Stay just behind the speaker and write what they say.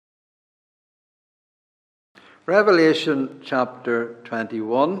Revelation chapter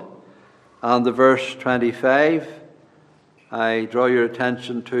 21 and the verse 25, I draw your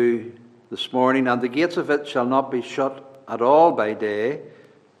attention to this morning. And the gates of it shall not be shut at all by day,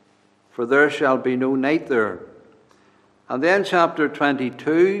 for there shall be no night there. And then chapter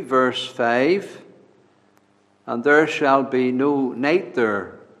 22, verse 5, and there shall be no night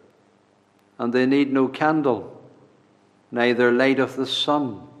there, and they need no candle, neither light of the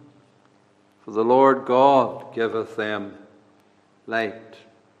sun. For the Lord God giveth them light.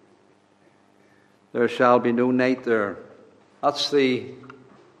 There shall be no night there. That's the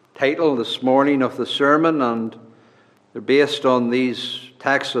title this morning of the sermon, and they're based on these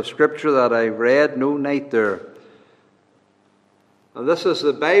texts of Scripture that I read, no night there. And this is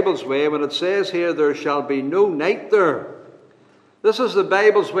the Bible's way. When it says here, there shall be no night there, this is the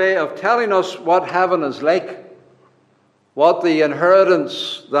Bible's way of telling us what heaven is like, what the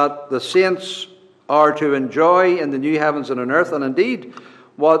inheritance that the saints are to enjoy in the new heavens and on earth, and indeed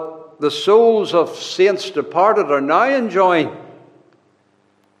what the souls of saints departed are now enjoying.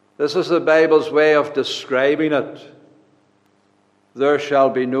 This is the Bible's way of describing it. There shall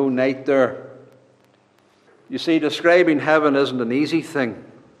be no night there. You see, describing heaven isn't an easy thing.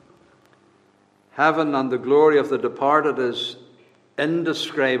 Heaven and the glory of the departed is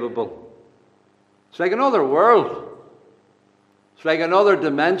indescribable. It's like another world. It's like another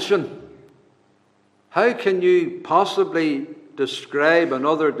dimension. How can you possibly describe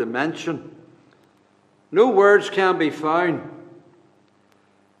another dimension? No words can be found.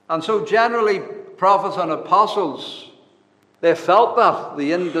 And so generally, prophets and apostles, they felt that,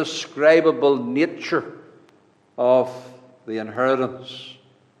 the indescribable nature of the inheritance.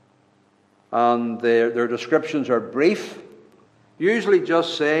 And their descriptions are brief, usually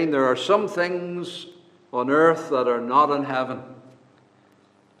just saying there are some things on earth that are not in heaven.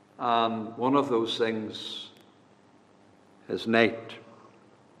 And one of those things is night.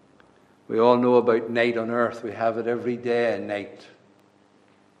 We all know about night on earth. We have it every day at night.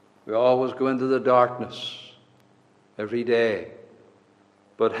 We always go into the darkness every day.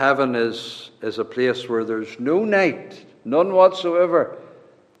 But heaven is a place where there's no night, none whatsoever.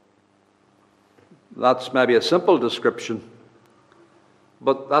 That's maybe a simple description,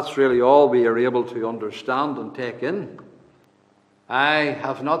 but that's really all we are able to understand and take in. I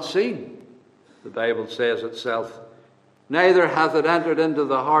have not seen, the Bible says itself, neither hath it entered into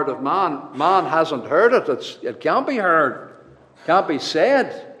the heart of man. Man hasn't heard it. It can't be heard, can't be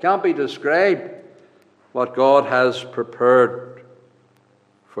said, can't be described, what God has prepared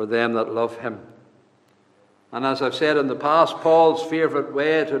for them that love him. And as I've said in the past, Paul's favourite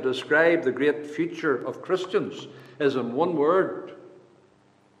way to describe the great future of Christians is in one word: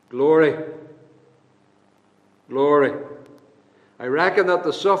 glory. Glory. I reckon that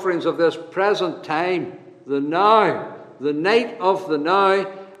the sufferings of this present time, the now, the night of the now,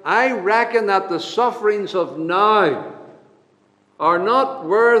 I reckon that the sufferings of now are not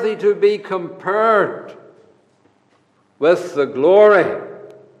worthy to be compared with the glory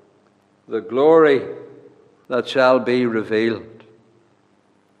that shall be revealed.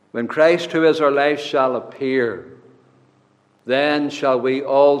 When Christ, who is our life, shall appear, then shall we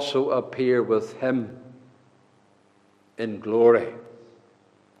also appear with him in glory.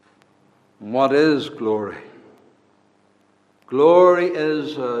 And what is glory? Glory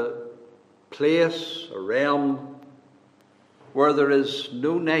is a place, a realm, where there is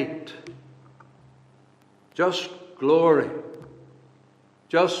no night. Just glory.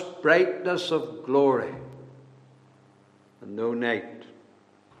 Just brightness of glory. And no night.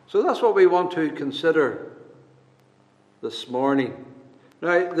 So that's what we want to consider this morning.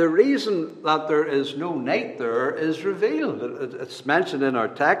 Now, the reason that there is no night there is revealed. It's mentioned in our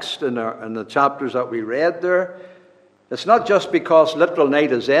text, in the chapters that we read there. It's not just because literal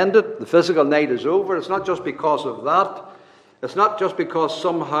night is ended, the physical night is over. It's not just because of that. It's not just because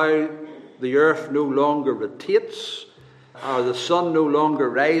somehow the earth no longer rotates, or the sun no longer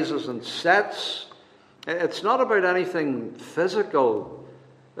rises and sets. It's not about anything physical.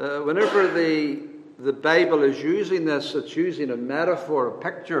 Whenever the Bible is using this, it's using a metaphor, a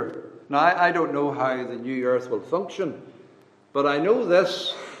picture. Now, I don't know how the new earth will function, but I know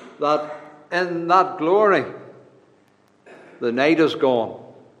this, that in that glory, the night is gone.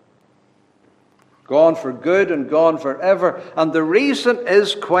 Gone for good and gone forever. And the reason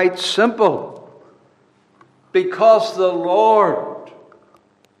is quite simple. Because the Lord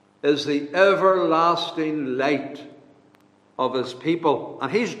is the everlasting light of his people.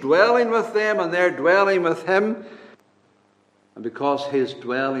 And he's dwelling with them and they're dwelling with him. And because his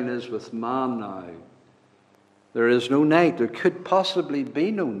dwelling is with man now, there is no night. There could possibly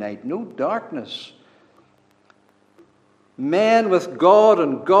be no night, no darkness. men with God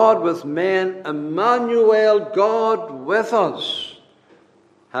and God with men, Emmanuel, God with us,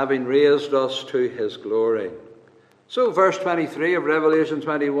 having raised us to his glory. So verse 23 of Revelation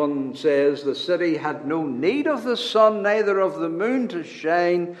 21 says, the city had no need of the sun, neither of the moon to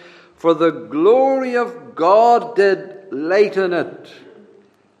shine, for the glory of God did lighten it,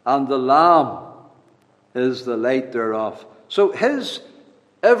 and the Lamb is the light thereof. So his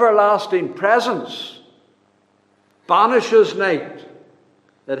everlasting presence banishes night.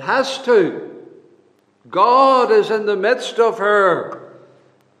 It has to. God is in the midst of her.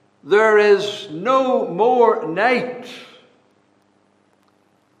 There is no more night.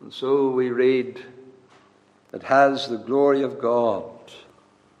 And so we read, it has the glory of God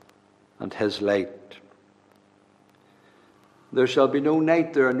and his light. There shall be no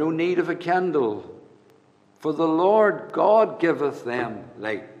night there, no need of a candle, for the Lord God giveth them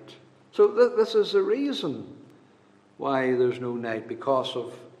light. So this is the reason why there's no night, because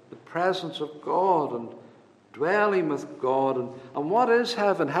of the presence of God and dwelling with God. And what is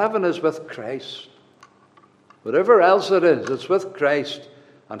heaven? Heaven is with Christ. Whatever else it is, it's with Christ,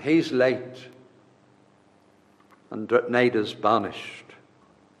 and he's light, and night is banished.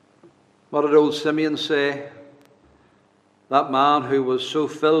 What did old Simeon say? That man who was so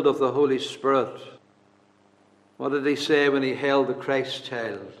filled of the Holy Spirit. What did he say when he held the Christ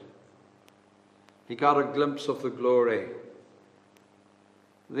child? He got a glimpse of the glory,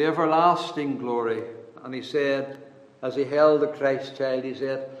 the everlasting glory. And he said, as he held the Christ child, he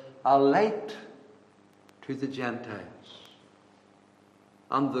said, a light to the Gentiles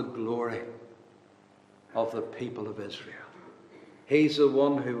and the glory of the people of Israel. He's the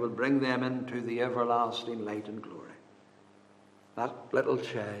one who will bring them into the everlasting light and glory. That little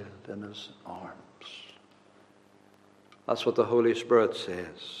child in his arms. That's what the Holy Spirit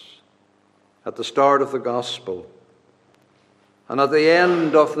says at the start of the Gospel. And at the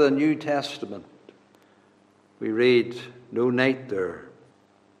end of the New Testament, we read, no night there.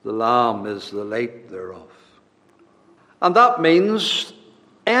 The Lamb is the light thereof. And that means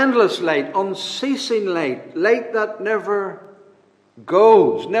endless light, unceasing light, light that never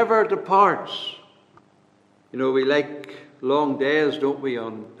goes, never departs. You know, we like long days, don't we,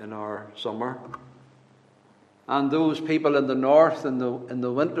 in our summer? And those people in the north in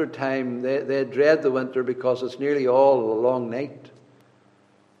the winter time, they dread the winter because it's nearly all a long night.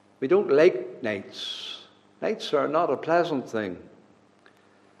 We don't like nights. Nights are not a pleasant thing.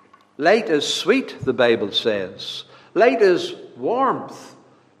 Light is sweet, the Bible says. Light is warmth.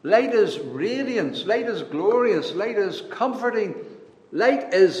 Light is radiance. Light is glorious. Light is comforting.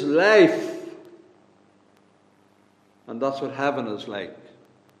 Light is life. And that's what heaven is like.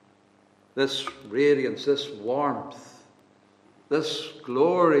 This radiance, this warmth, this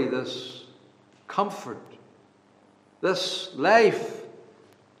glory, this comfort, this life,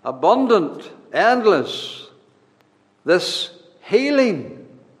 abundant, endless, this healing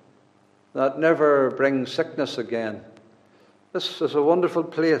that never brings sickness again. This is a wonderful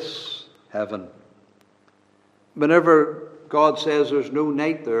place, heaven. Whenever God says there's no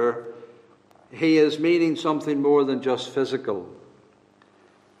night there, he is meaning something more than just physical.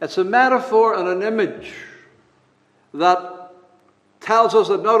 It's a metaphor and an image that tells us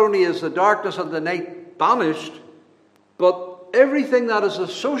that not only is the darkness of the night banished, but everything that is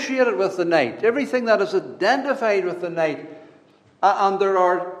associated with the night, everything that is identified with the night, and there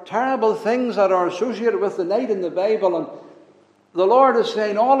are terrible things that are associated with the night in the Bible, and the Lord is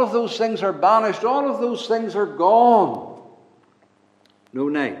saying all of those things are banished, all of those things are gone. No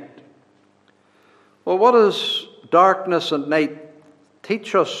night. Well, what does darkness and night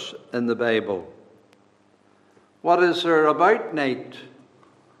teach us in the Bible? What is there about night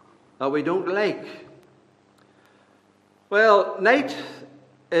that we don't like? Well, night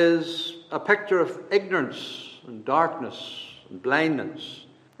is a picture of ignorance and darkness and blindness.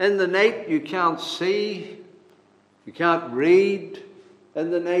 In the night you can't see, you can't read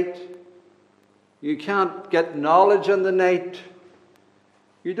in the night, you can't get knowledge in the night,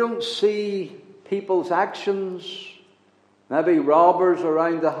 you don't see people's actions, maybe robbers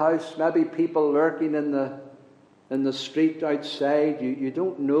around the house, maybe people lurking in the street outside. You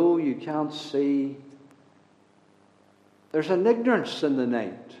don't know, you can't see. There's an ignorance in the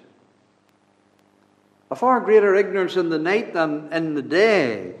night. A far greater ignorance in the night than in the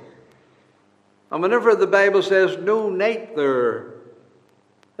day. And whenever the Bible says no night there,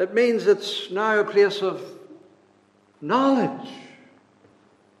 it means it's now a place of knowledge.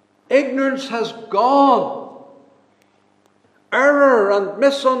 Ignorance has gone. Error and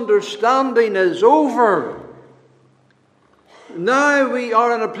misunderstanding is over. Now we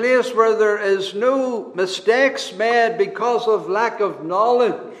are in a place where there is no mistakes made because of lack of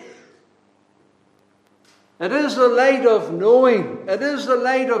knowledge. It is the light of knowing. It is the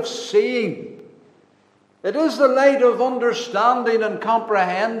light of seeing. It is the light of understanding and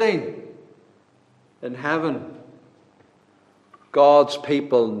comprehending. In heaven, God's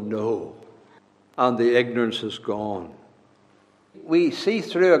people know, and the ignorance is gone. We see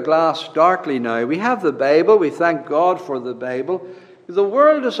through a glass darkly now. We have the Bible. We thank God for the Bible. The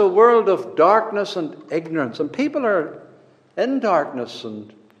world is a world of darkness and ignorance, and people are in darkness.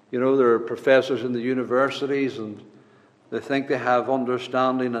 And there are professors in the universities, and they think they have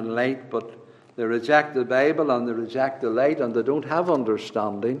understanding and light, but they reject the Bible and they reject the light, and they don't have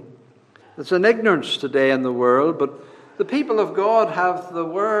understanding. It's an ignorance today in the world, but the people of God have the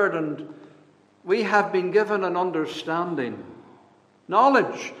Word, and we have been given an understanding.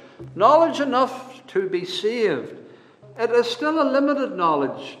 Knowledge enough to be saved. It is still a limited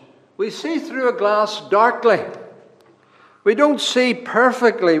knowledge. We see through a glass darkly. We don't see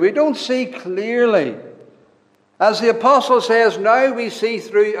perfectly. We don't see clearly. As the apostle says, now we see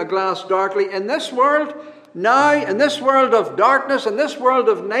through a glass darkly. In this world, now, in this world of darkness, in this world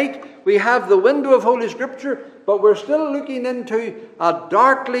of night, we have the window of Holy Scripture, but we're still looking into a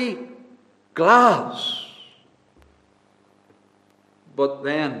darkly glass. But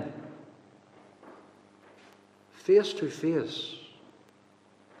then, face to face,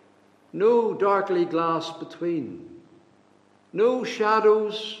 no darkly glass between, no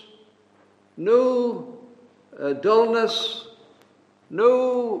shadows, no dullness,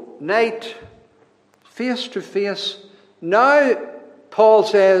 no night, face to face. Now, Paul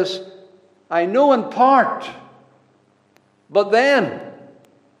says, I know in part, but then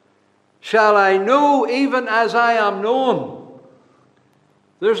shall I know even as I am known.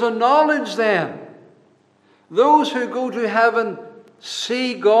 There's a knowledge then. Those who go to heaven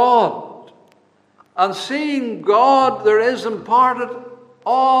see God. And seeing God, there is imparted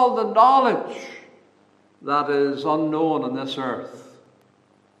all the knowledge that is unknown on this earth.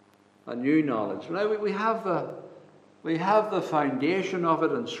 A new knowledge. Now we have the foundation of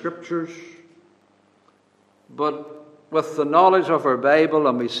it in Scriptures. But with the knowledge of our Bible,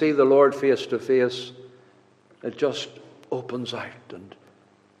 and we see the Lord face to face, it just opens out, and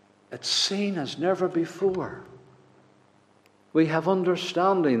it's seen as never before. We have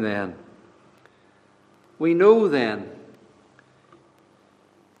understanding then. We know then.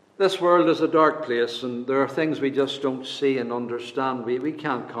 This world is a dark place, and there are things we just don't see and understand. We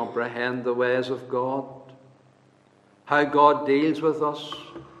can't comprehend the ways of God, how God deals with us.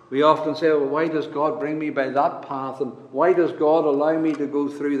 We often say, well, why does God bring me by that path? And why does God allow me to go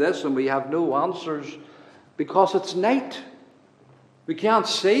through this? And we have no answers because it's night. We can't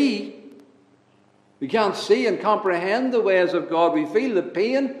see. We can't see and comprehend the ways of God. We feel the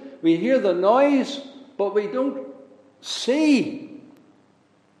pain, we hear the noise, but we don't see.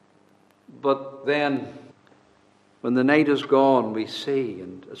 But then, when the night is gone, we see,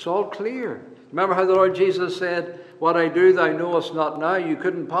 and it's all clear. Remember how the Lord Jesus said, what I do thou knowest not now. You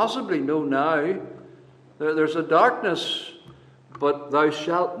couldn't possibly know now. There's a darkness, but thou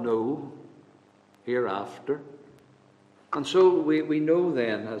shalt know hereafter. And so we know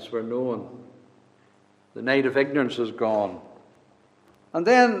then, as we're known, the night of ignorance is gone. And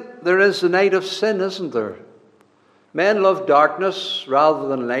then there is the night of sin, isn't there? Men love darkness rather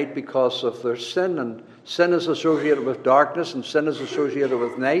than light because of their sin. And sin is associated with darkness, and sin is associated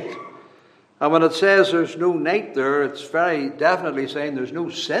with night. And when it says there's no night there, it's very definitely saying there's no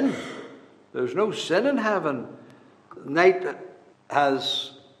sin. There's no sin in heaven. Night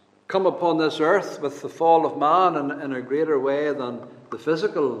has come upon this earth with the fall of man in a greater way than the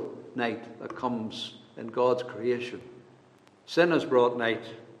physical night that comes in God's creation. Sin has brought night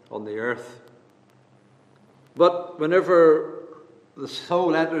on the earth. But whenever the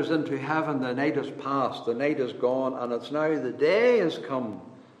soul enters into heaven, the night is past, the night is gone, and it's now the day has come.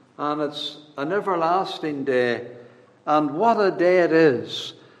 And it's an everlasting day. And what a day it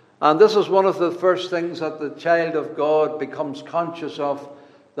is. And this is one of the first things that the child of God becomes conscious of,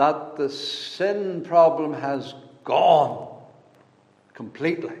 that the sin problem has gone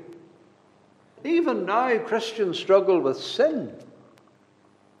completely. Even now, Christians struggle with sin.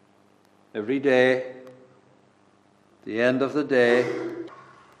 Every day, the end of the day,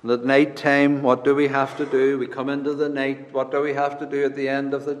 and at night time, what do we have to do? We come into the night. What do we have to do at the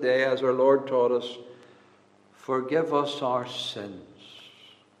end of the day, as our Lord taught us? Forgive us our sins.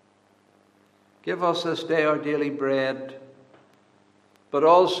 Give us this day our daily bread, but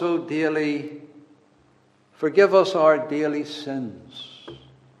also daily forgive us our daily sins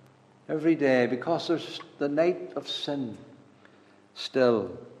every day, because there's the night of sin.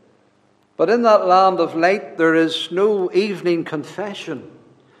 still. But in that land of light there is no evening confession.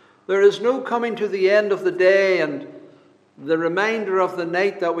 There is no coming to the end of the day and the reminder of the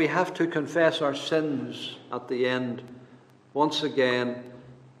night that we have to confess our sins at the end once again.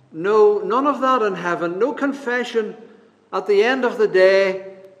 No, none of that in heaven. No confession at the end of the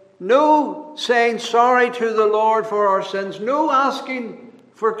day. No saying sorry to the Lord for our sins. No asking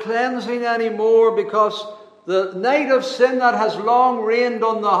for cleansing anymore, because the night of sin that has long reigned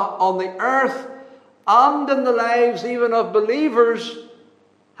on the earth and in the lives even of believers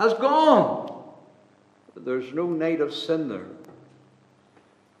has gone. There's no night of sin there.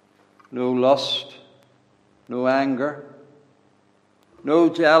 No lust, no anger, no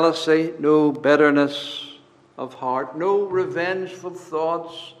jealousy, no bitterness of heart, no revengeful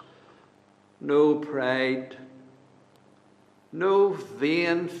thoughts, no pride, no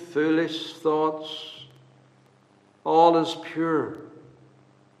vain, foolish thoughts. All is pure.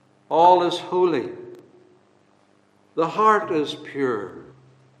 All is holy. The heart is pure.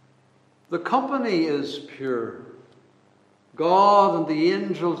 The company is pure. God and the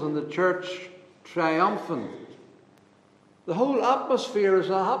angels and the church triumphant. The whole atmosphere is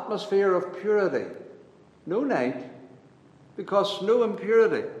an atmosphere of purity. No night, because no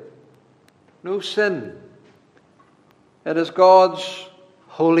impurity, no sin. It is God's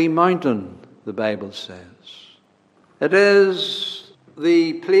holy mountain, the Bible says. It is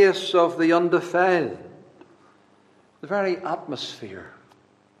the place of the undefiled. The very atmosphere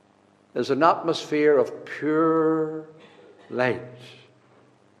is an atmosphere of pure light,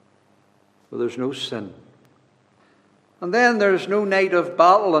 where there's no sin. And then there's no night of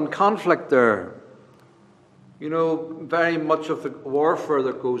battle and conflict there. You know, very much of the warfare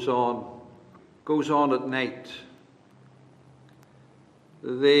that goes on at night.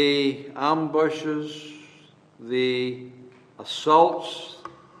 The ambushes, the assaults,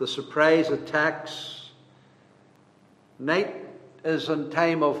 the surprise attacks. Night is a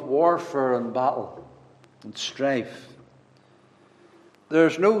time of warfare and battle and strife.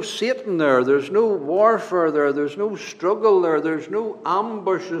 There's no Satan there. There's no warfare there. There's no struggle there. There's no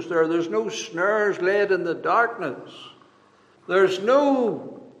ambushes there. There's no snares laid in the darkness. There's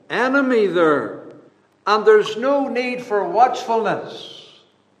no enemy there. And there's no need for watchfulness.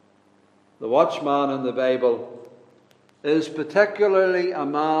 The watchman in the Bible is particularly a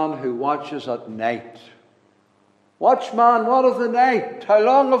man who watches at night. Watchman, what of the night? How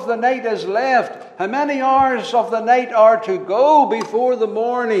long of the night is left? How many hours of the night are to go before the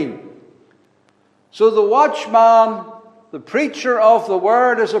morning? So the watchman, the preacher of the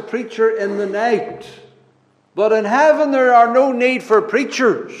word, is a preacher in the night. But in heaven there are no need for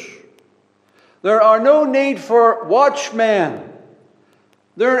preachers. There are no need for watchmen.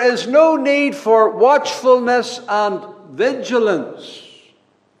 There is no need for watchfulness and vigilance,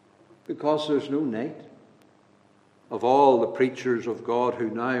 because there's no night. Of all the preachers of God who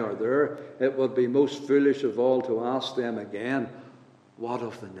now are there, it would be most foolish of all to ask them again, what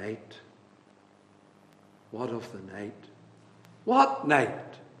of the night? What of the night? What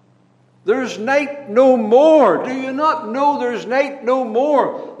night? There's night no more. Do you not know there's night no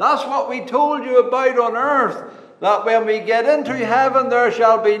more? That's what we told you about on earth, that when we get into heaven there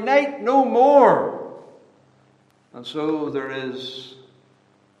shall be night no more. And so there is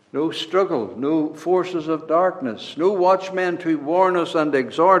no struggle, no forces of darkness, no watchmen to warn us and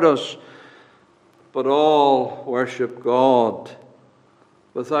exhort us, but all worship God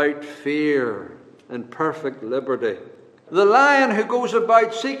without fear, in perfect liberty. The lion who goes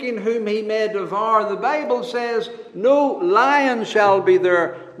about seeking whom he may devour, the Bible says, no lion shall be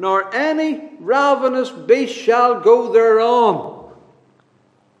there, nor any ravenous beast shall go thereon.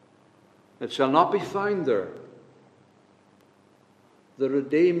 It shall not be found there. The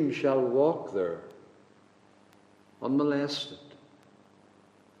redeemed shall walk there, unmolested,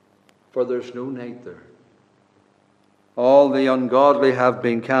 for there's no night there. All the ungodly have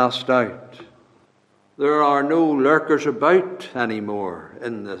been cast out. There are no lurkers about anymore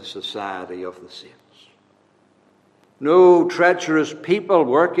in the society of the saints. No treacherous people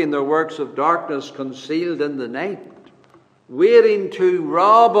working their works of darkness concealed in the night, waiting to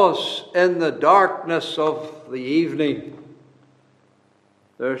rob us in the darkness of the evening.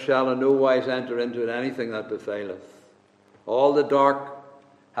 There shall in no wise enter into it anything that defileth. All the dark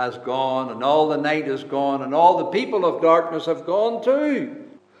has gone, and all the night is gone, and all the people of darkness have gone too.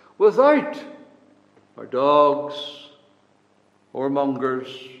 Without are dogs,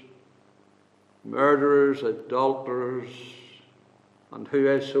 whoremongers, murderers, adulterers, and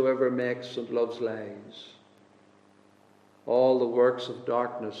whosoever makes and loves lies. All the works of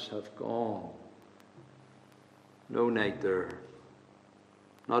darkness have gone. No night there.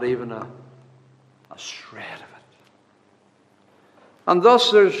 Not even a shred of it. And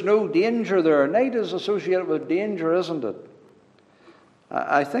thus there's no danger there. Night is associated with danger, isn't it?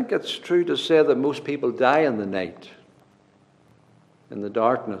 I think it's true to say that most people die in the night, in the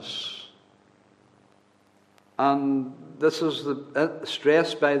darkness. And this is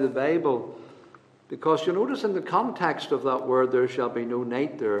stressed by the Bible, because you notice in the context of that word, there shall be no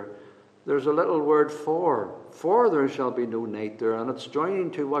night there, there's a little word for there shall be no night there, and it's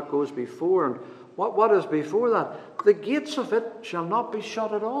joining to what goes before. And what is before that? The gates of it shall not be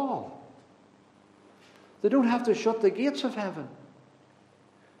shut at all. They don't have to shut the gates of heaven.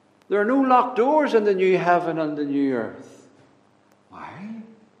 There are no locked doors in the new heaven and the new earth. Why?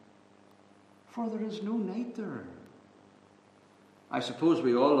 For there is no night there. I suppose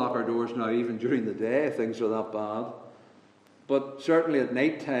we all lock our doors now, even during the day, if things are that bad. But certainly at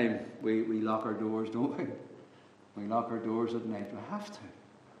night time, we lock our doors, don't we? We lock our doors at night. We have to.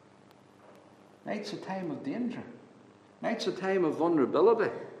 Night's a time of danger. Night's a time of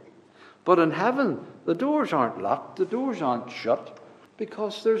vulnerability. But in heaven, the doors aren't locked. The doors aren't shut.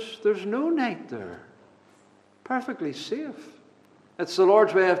 Because there's no night there. Perfectly safe. It's the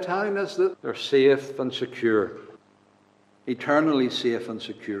Lord's way of telling us that they're safe and secure. Eternally safe and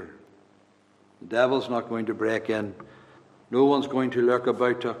secure. The devil's not going to break in. No one's going to lurk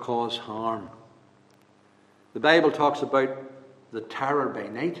about to cause harm. The Bible talks about the terror by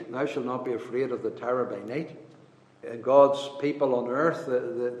night. Thou shalt not be afraid of the terror by night. And God's people on earth,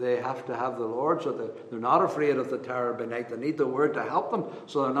 they have to have the Lord, so they're not afraid of the terror by night. They need the Word to help them,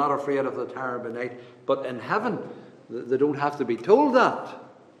 so they're not afraid of the terror by night. But in heaven, they don't have to be told that,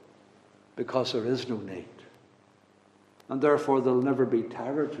 because there is no night. And therefore, there'll never be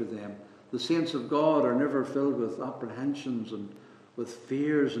terror to them. The saints of God are never filled with apprehensions and with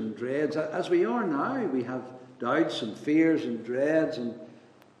fears and dreads. As we are now, we have doubts and fears and dreads, and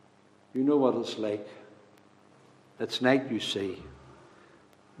you know what it's like. It's night, you see.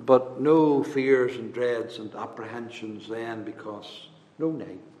 But no fears and dreads and apprehensions then, because no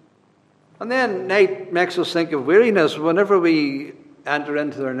night. And then night makes us think of weariness. Whenever we enter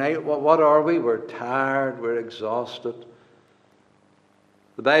into the night, what are we? We're tired, we're exhausted.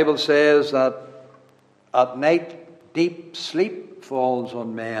 The Bible says that at night deep sleep falls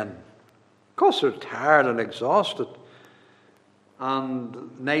on men. Of course, they're tired and exhausted.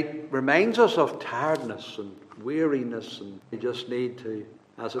 And night reminds us of tiredness and weariness, and you just need to,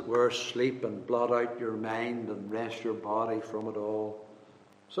 as it were, sleep and blot out your mind and rest your body from it all.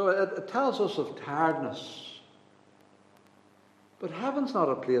 So it tells us of tiredness. But heaven's not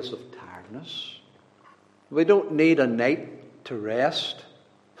a place of tiredness. We don't need a night to rest.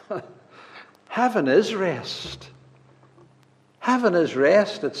 Heaven is rest. Heaven is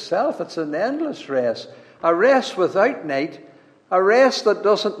rest itself. It's an endless rest. A rest without night. A rest that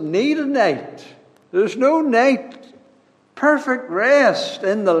doesn't need a night. There's no night. Perfect rest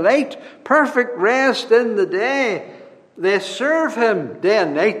in the light. Perfect rest in the day. They serve him day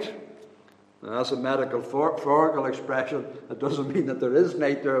and night. Now, that's a metaphorical expression. It doesn't mean that there is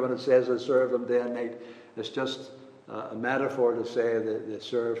night there when it says they serve him day and night. It's just a metaphor to say that they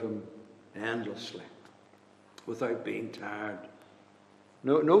serve him endlessly without being tired.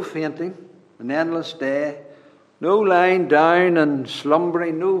 No fainting. An endless day. No lying down and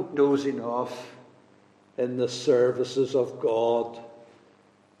slumbering. No dozing off in the services of God,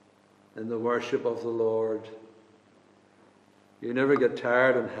 in the worship of the Lord. You never get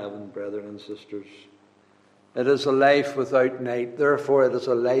tired in heaven, brethren and sisters. It is a life without night. Therefore, it is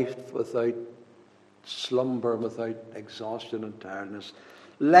a life without slumber, without exhaustion and tiredness.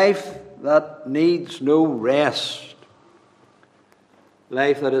 Life that needs no rest.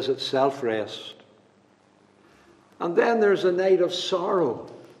 Life that is itself rest. And then there's a night of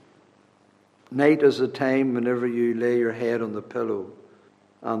sorrow. Night is a time whenever you lay your head on the pillow.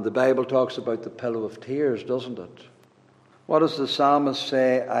 And the Bible talks about the pillow of tears, doesn't it? What does the psalmist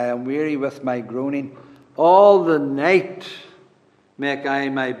say? I am weary with my groaning. All the night make I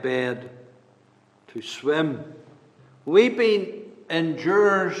my bed to swim. Weeping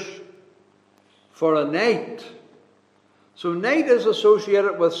endures for a night. So night is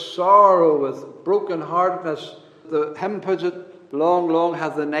associated with sorrow, with brokenheartedness. The hymn puts it, long, long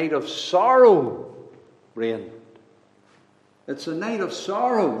hath the night of sorrow reigned. It's a night of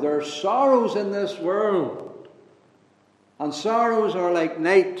sorrow. There are sorrows in this world. And sorrows are like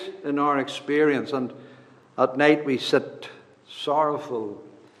night in our experience. And at night we sit sorrowful.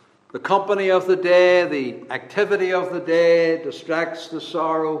 The company of the day, the activity of the day distracts the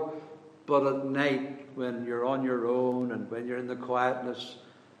sorrow. But at night, when you're on your own and when you're in the quietness,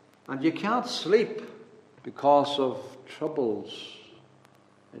 and you can't sleep because of troubles,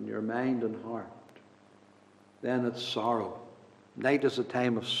 in your mind and heart, then it's sorrow. Night is a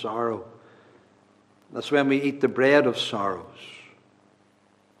time of sorrow. That's when we eat the bread of sorrows.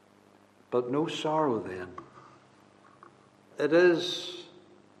 But no sorrow then. It is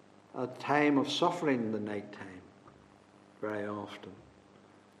a time of suffering in the night time, very often.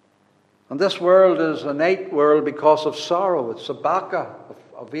 And this world is a night world because of sorrow. It's a baka,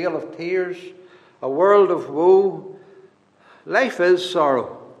 a veil of tears, a world of woe. Life is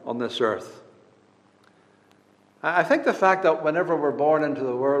sorrow on this earth. I think the fact that whenever we're born into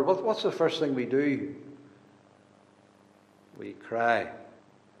the world, what's the first thing we do? We cry.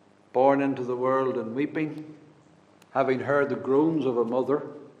 Born into the world and weeping, having heard the groans of a mother.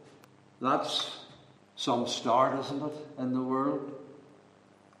 That's some start, isn't it, in the world?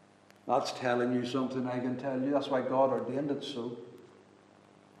 That's telling you something, I can tell you. That's why God ordained it so.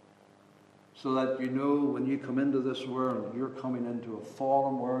 So that you know when you come into this world, you're coming into a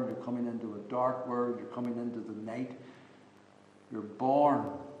fallen world, you're coming into a dark world, you're coming into the night. You're born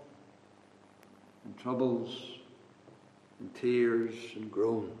in troubles, in tears, and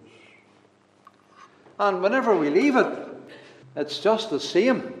groans. And whenever we leave it, it's just the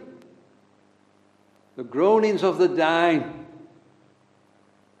same. The groanings of the dying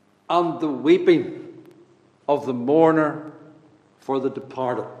and the weeping of the mourner for the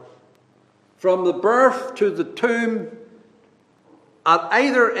departed. From the birth to the tomb, at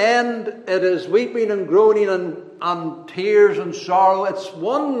either end, it is weeping and groaning and tears and sorrow. It's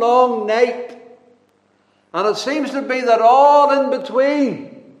one long night. And it seems to be that all in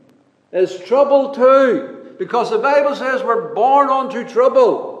between is trouble too. Because the Bible says we're born unto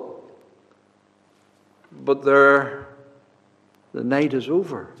trouble. But the night is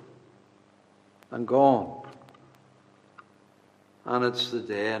over and gone. And it's the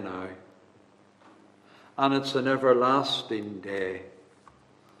day now. And it's an everlasting day.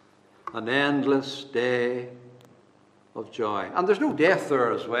 An endless day of joy. And there's no death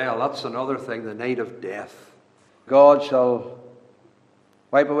there as well. That's another thing, the night of death. God shall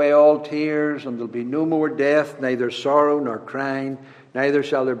wipe away all tears, and there'll be no more death, neither sorrow nor crying, neither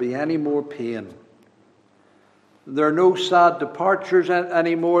shall there be any more pain. There are no sad departures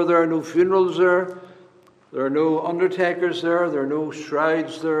anymore. There are no funerals there. There are no undertakers there. There are no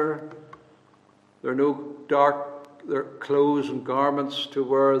shrouds there. There are no dark clothes and garments to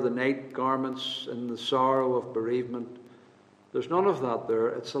wear, the night garments in the sorrow of bereavement. There's none of that there.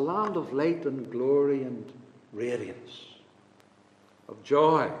 It's a land of light and glory and radiance, of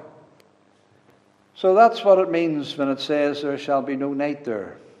joy. So that's what it means when it says there shall be no night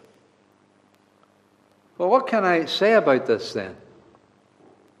there. Well, what can I say about this then?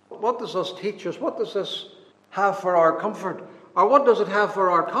 What does this teach us? What does this have for our comfort? Or what does it have for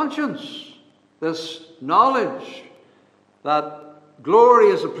our conscience? This knowledge that glory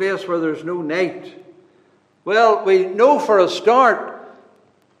is a place where there's no night. Well, we know for a start,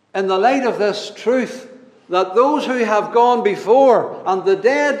 in the light of this truth, that those who have gone before, and the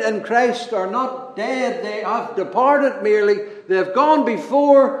dead in Christ are not dead, they have departed merely, they have gone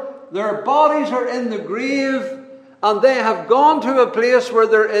before, their bodies are in the grave, and they have gone to a place where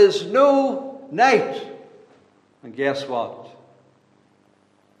there is no night. And guess what?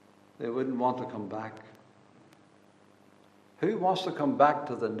 They wouldn't want to come back. Who wants to come back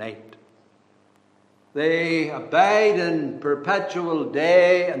to the night? They abide in perpetual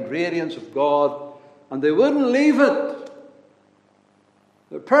day and radiance of God, and they wouldn't leave it.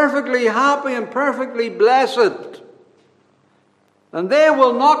 They're perfectly happy and perfectly blessed. And they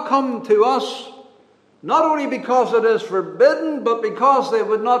will not come to us, not only because it is forbidden, but because they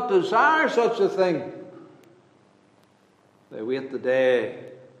would not desire such a thing. They wait the day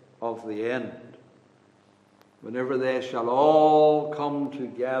of the end, whenever they shall all come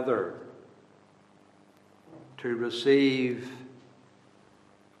together to receive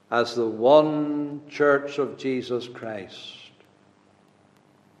as the one church of Jesus Christ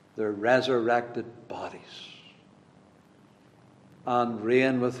their resurrected bodies and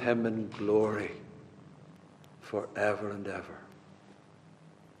reign with him in glory forever and ever.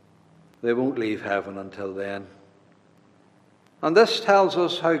 They won't leave heaven until then. And this tells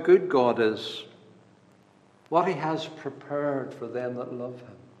us how good God is, what he has prepared for them that love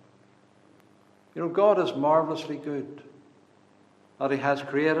him. You know, God is marvelously good, that he has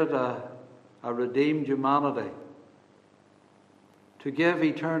created a redeemed humanity to give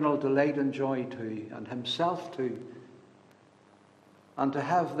eternal delight and joy to, and himself to, and to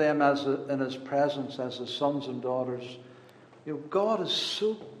have them in his presence as his sons and daughters. You know, God is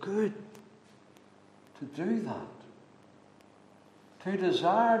so good to do that. To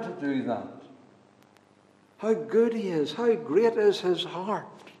desire to do that. How good he is, how great is his heart.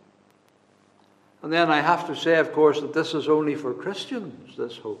 And then I have to say, of course, that this is only for Christians,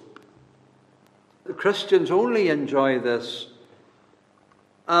 this hope. The Christians only enjoy this.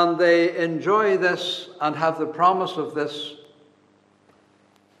 And they enjoy this and have the promise of this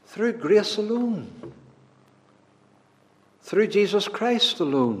through grace alone. Through Jesus Christ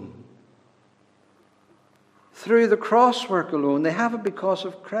alone. Through the cross work alone. They have it because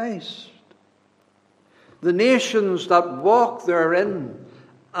of Christ. The nations that walk therein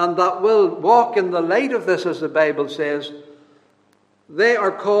and that will walk in the light of this, as the Bible says, they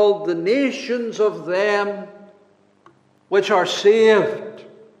are called the nations of them which are saved.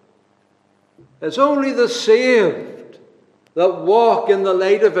 It's only the saved that walk in the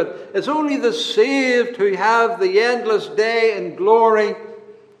light of it. It's only the saved who have the endless day in glory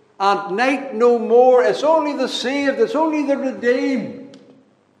and night no more. It's only the saved. It's only the redeemed.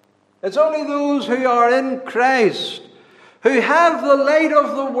 It's only those who are in Christ, who have the light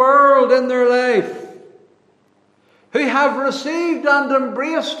of the world in their life, who have received and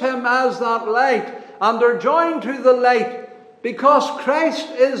embraced Him as that light, and are joined to the light because Christ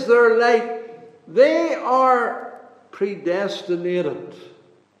is their light. They are predestinated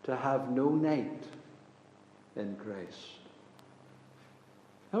to have no night in Christ.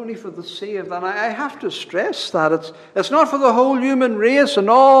 Only for the saved. And I have to stress that. It's not for the whole human race and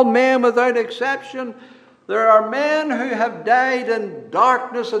all men without exception. There are men who have died in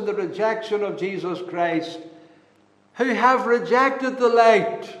darkness and the rejection of Jesus Christ, who have rejected the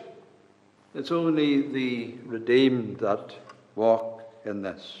light. It's only the redeemed that walk in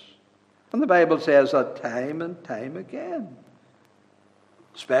this. And the Bible says that time and time again.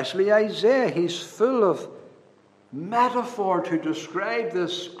 Especially Isaiah, he's full of metaphor to describe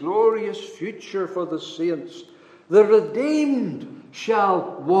this glorious future for the saints. The redeemed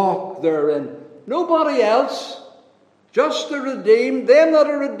shall walk therein. Nobody else, just the redeemed, them that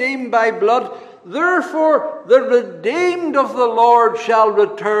are redeemed by blood. Therefore the redeemed of the Lord shall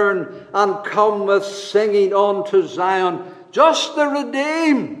return and come with singing unto Zion. Just the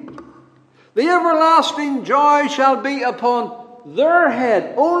redeemed. The everlasting joy shall be upon their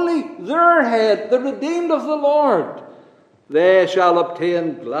head, only their head, the redeemed of the Lord. They shall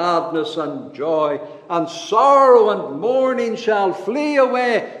obtain gladness and joy, and sorrow and mourning shall flee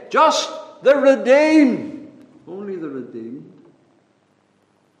away. Just the redeemed, only the redeemed.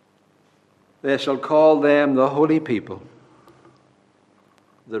 They shall call them the holy people,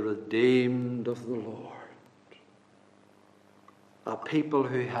 the redeemed of the Lord. A people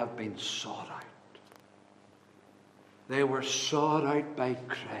who have been sought out. They were sought out by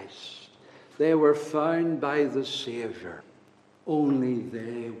Christ. They were found by the Savior. Only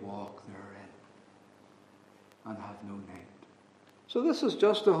they walk therein and have no night. So this is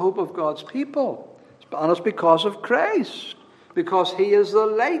just the hope of God's people. And it's because of Christ. Because He is the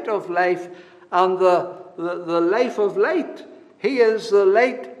light of life and the life of light. He is the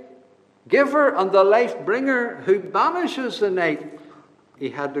light giver and the life bringer who banishes the night. He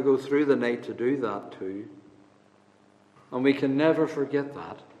had to go through the night to do that too. And we can never forget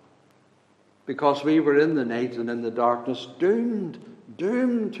that. Because we were in the night and in the darkness, doomed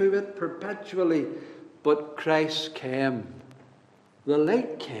to it perpetually. But Christ came. The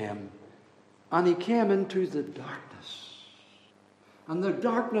light came. And He came into the darkness. And the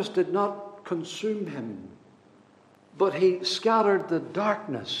darkness did not consume Him. But He scattered the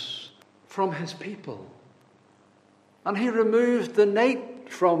darkness from His people. And He removed the night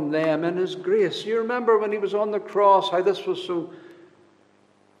from them in His grace. You remember when He was on the cross, how this was so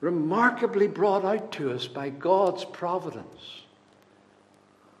remarkably brought out to us by God's providence.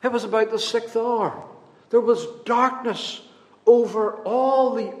 It was about the 6th hour. There was darkness over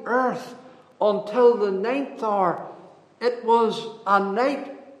all the earth until the 9th hour. It was a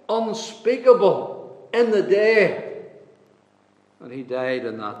night unspeakable in the day. And He died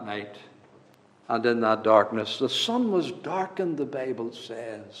in that night. And in that darkness, the sun was darkened, the Bible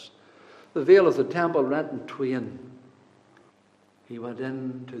says. The veil of the temple rent in twain. He went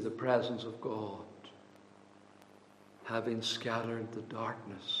into the presence of God, having scattered the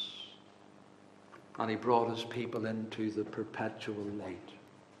darkness. And He brought His people into the perpetual light,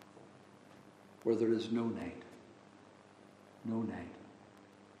 where there is no night. No night.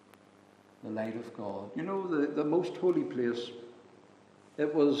 The light of God. You know, the most holy place,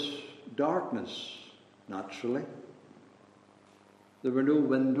 it was darkness, naturally. There were no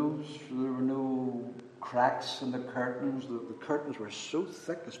windows, there were no cracks in the curtains. The curtains were so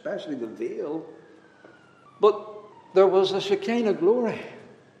thick, especially the veil. But there was a Shekinah glory.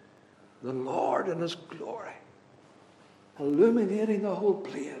 The Lord in His glory, illuminating the whole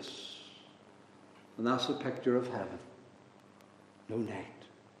place. And that's a picture of heaven. No night.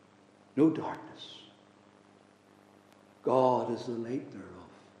 no darkness. God is the light thereof.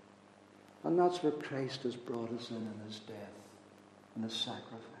 And that's where Christ has brought us in his death and his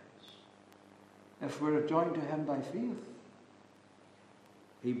sacrifice. If we're joined to him by faith,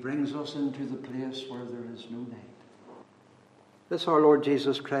 he brings us into the place where there is no night. This our Lord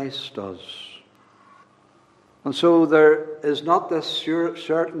Jesus Christ does. And so there is not this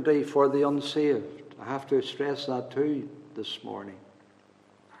certainty for the unsaved. I have to stress that too this morning.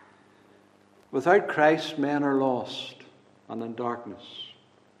 Without Christ, men are lost and in darkness.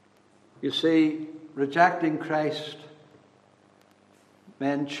 You see, rejecting Christ,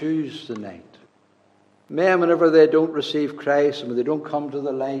 men choose the night. Men, whenever they don't receive Christ and when they don't come to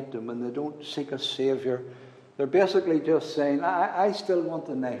the light and when they don't seek a Saviour, they're basically just saying, I still want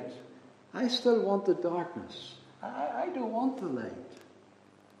the night. I still want the darkness. I don't want the light.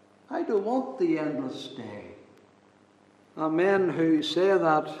 I don't want the endless day. And men who say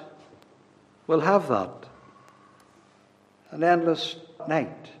that will have that. An endless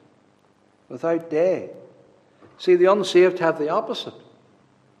night without day. See, the unsaved have the opposite.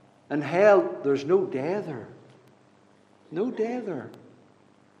 In hell, there's no day there. No day there.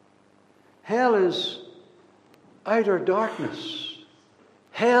 Hell is outer darkness.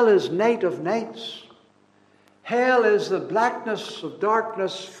 Hell is night of nights. Hell is the blackness of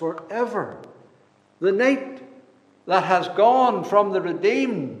darkness forever. The night that has gone from the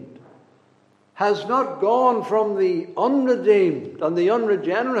redeemed has not gone from the unredeemed and the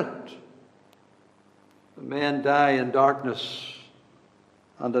unregenerate. The men die in darkness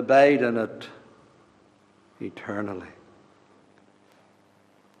and abide in it eternally.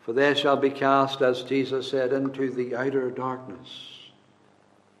 For they shall be cast, as Jesus said, into the outer darkness.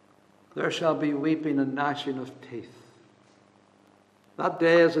 There shall be weeping and gnashing of teeth. That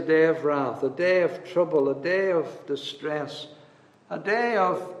day is a day of wrath, a day of trouble, a day of distress, a day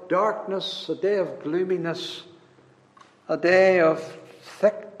of darkness, a day of gloominess, a day of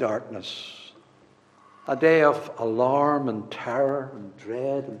thick darkness. A day of alarm and terror and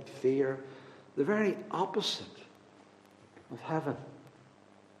dread and fear. The very opposite of heaven.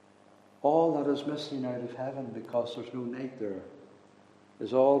 All that is missing out of heaven because there's no night there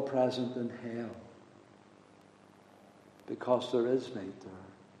is all present in hell. Because there is night there.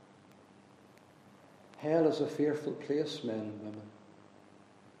 Hell is a fearful place, men and women.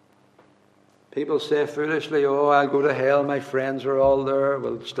 People say foolishly, oh, I'll go to hell, my friends are all there,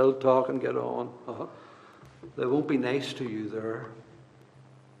 we'll still talk and get on. They won't be nice to you there.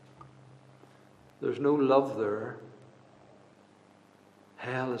 There's no love there.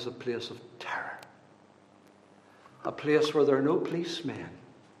 Hell is a place of terror. A place where there are no policemen,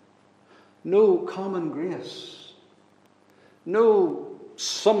 no common grace, no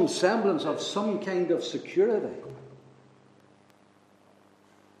some semblance of some kind of security.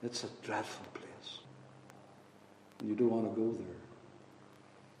 It's a dreadful place. You don't want to go there.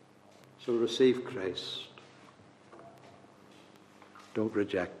 So receive Christ. Don't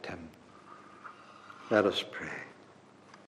reject him. Let us pray.